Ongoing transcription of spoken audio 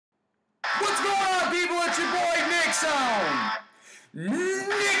your boy Nicksown!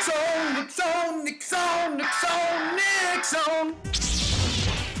 Nicksown!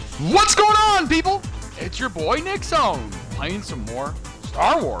 What's going on, people? It's your boy Nicksown, playing some more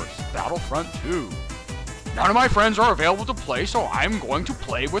Star Wars Battlefront 2. None of my friends are available to play, so I'm going to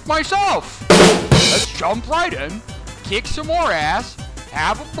play with myself. Let's jump right in, kick some more ass,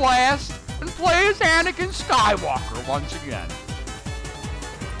 have a blast, and play as Anakin Skywalker once again.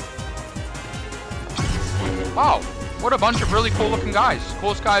 Wow, what a bunch of really cool looking guys.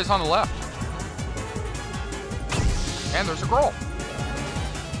 Coolest guy is on the left. And there's a girl.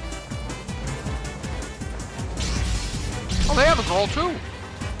 Oh, they have a girl too.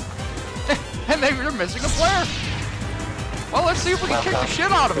 And they're missing a player. Well, let's see if we can kick the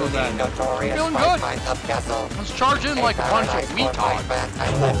shit out of them then. I'm feeling good. Let's charge in like a bunch of retards.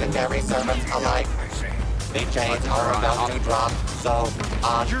 And legendary servants alike. The chains are about to drop, so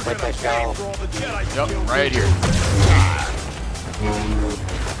on with the show. Yep, right here.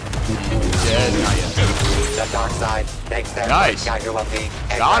 Dead, not yet. The dark side takes their nice. casualty.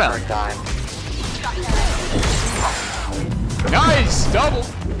 Got him. Time. Nice, double.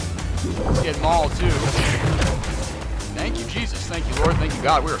 Let's get them all too. Thank you, Jesus. Thank you, Lord. Thank you,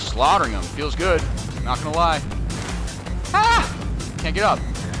 God. We are slaughtering them. Feels good. Not gonna lie. Ah! Can't get up.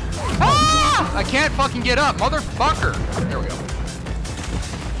 Ah! I can't fucking get up, motherfucker. There we go.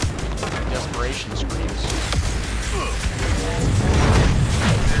 Desperation screams.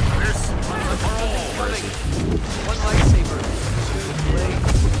 Where is he? One lightsaber.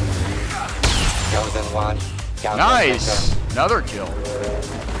 Chosen one. Nice! Another kill.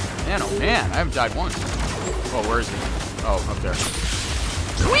 Man, oh man, I haven't died once. Oh, where is he? Oh, up there.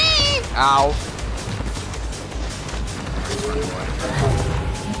 Whee! Ow.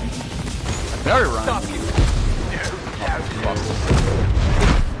 I better run. Oh,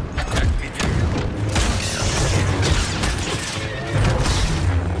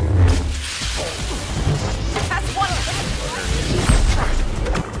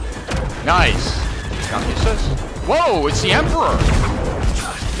 nice. Got the assist. Whoa, it's the Emperor.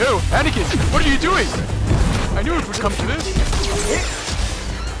 No, Anakin, what are you doing? I knew it would come to this.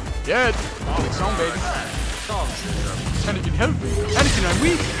 Dead. Nickson, baby. Anakin, help me. Anakin, I'm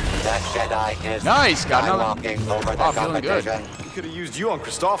weak. That Jedi is nice, got another. Over the Feeling good. He could have used you on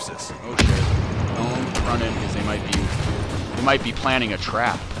Christophsis. Oh shit. Don't run in because they might be planning a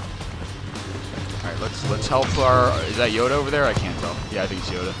trap. Alright, let's help our. Is that Yoda over there? I can't tell. Yeah, I think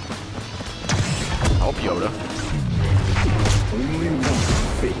it's Yoda. Help Yoda.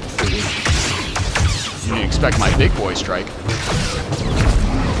 You didn't expect my big boy strike.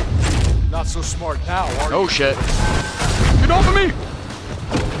 Not so smart now, are you? Oh shit. Get off of me!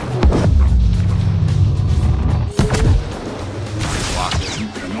 Block it. You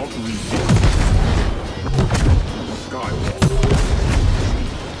cannot resist Skywalker.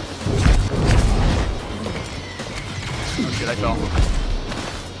 Oh shit, I fell.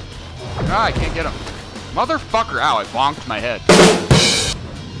 Ah, I can't get him. Motherfucker, ow, I bonked my head.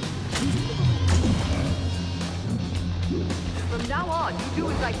 From now on, you do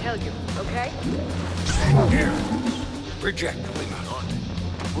as I tell you, okay? Here. Reject, Klingon.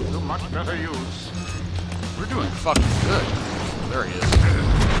 Put to much better use. We're doing fucking good. There he is.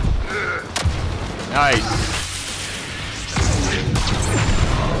 Nice.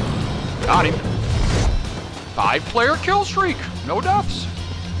 Got him. 5-player kill streak. No deaths.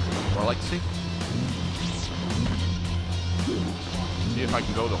 That's what I like to see. See if I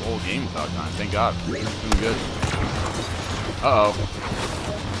can go the whole game without dying. Thank God. Doing good. Uh-oh.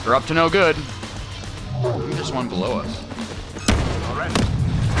 They're up to no good. There's one below us.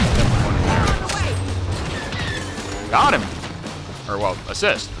 Definitely one in there. Got him! Or, well,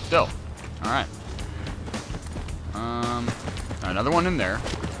 assist, but still. Alright. Another one in there.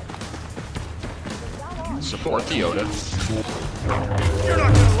 Support the Yoda. You're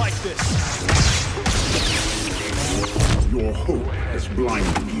not gonna like this! Your hope has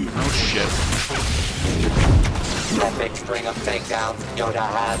blinded you. Oh shit. Epic string of takedowns Yoda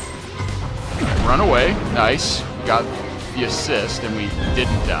has. Run away. Nice. We got the assist and we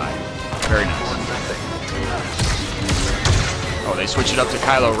didn't die. Very nice. Oh, they switched it up to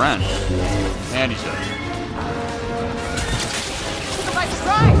Kylo Ren. And he's dead.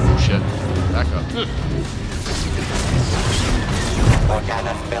 Oh shit. Back up.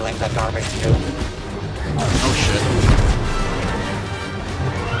 Organa spilling the garbage too. Oh shit.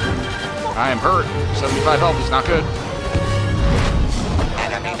 I am hurt. 75 health is not good.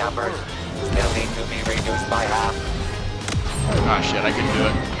 Enemy numbers still need to be reduced by half. Ah shit, I couldn't do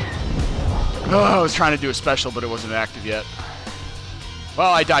it. Oh, I was trying to do a special, but it wasn't active yet.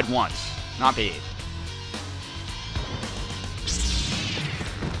 Well, I died once. Not bad.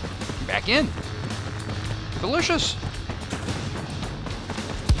 back in. Delicious.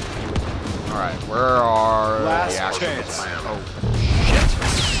 Alright, where are Last the actual chance. Oh, shit.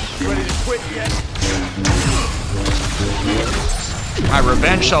 You ready to quit yet? My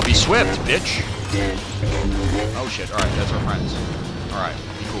revenge shall be swift, bitch. Oh shit, alright, that's our friends. Alright,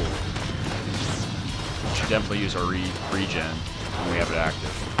 cool. We should definitely use our regen when we have it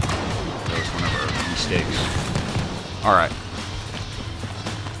active. That was one of our mistakes. Alright.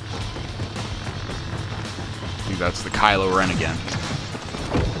 I think that's the Kylo Ren again.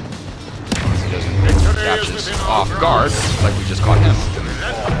 He doesn't catch us off guard like we just caught him.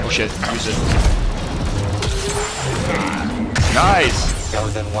 Oh shit, use it. Nice!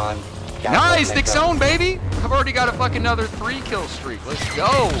 Chosen one. Nice, Nicksown, baby! I've already got a fucking another 3-kill streak. Let's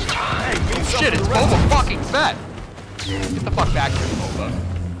go! Shit, it's Boba fucking Fett! Get the fuck back here, Boba.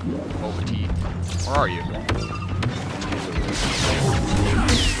 Boba T. Where are you?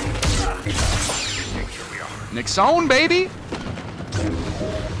 Nicksown, baby!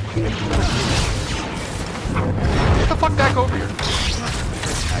 Get the fuck back over here.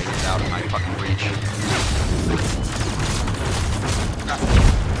 He's out of my fucking reach.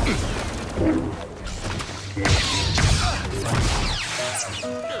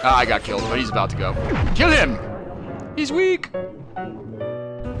 Ah, I got killed, but he's about to go. Kill him! He's weak!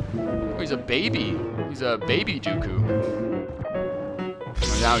 Oh, he's a baby. He's a baby Dooku.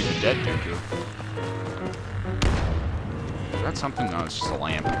 Oh, now he's a dead Dooku. Is that something? No, it's just a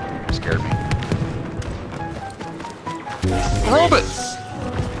lamp. It scared me. Probe it!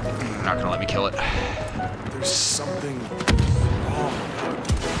 Not gonna let me kill it. There's something wrong.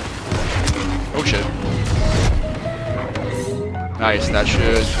 Oh shit. Nice, that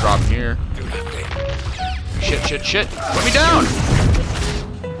should drop here. Shit, shit, shit. Put me down!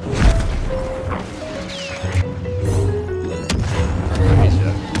 He's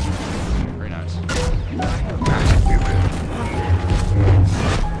dead. Very nice.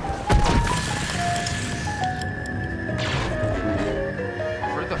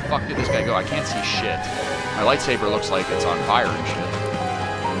 Where the fuck did this guy go? I can't see shit. My lightsaber looks like it's on fire and shit.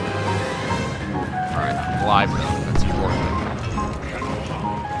 Alright, I'm alive though. That's important.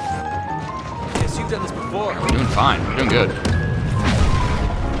 Guess you've done this before. We're doing fine. We're doing good.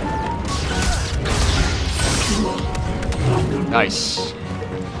 Nice.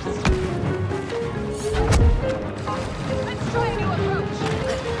 Let's try a new approach.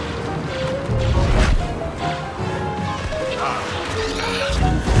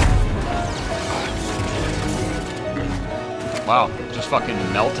 Wow, just fucking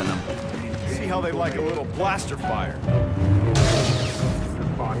melting them. See how they like a little blaster fire.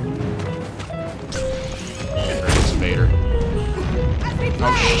 It's Vader.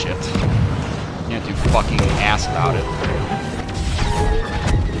 Oh shit. Can't do fucking ass about it.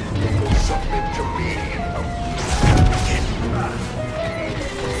 Submit to me.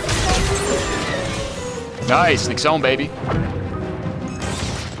 Nice, Nickson, baby.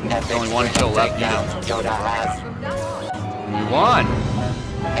 Epic Only one kill left. takedowns Yoda has. We won.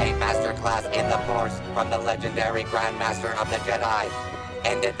 A masterclass in the Force from the legendary Grandmaster of the Jedi.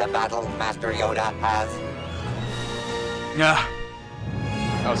 Ended the battle Master Yoda has. Yeah.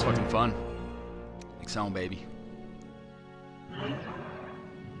 That was fucking fun. Nickson, baby.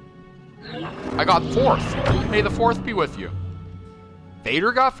 I got 4th. May the 4th be with you.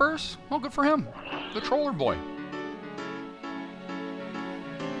 Vader got 1st? Well, good for him. The troller boy.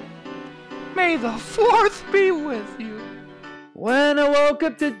 May the 4th be with you. When I woke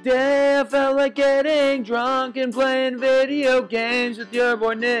up today, I felt like getting drunk and playing video games with your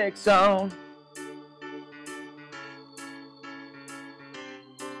boy Nickson.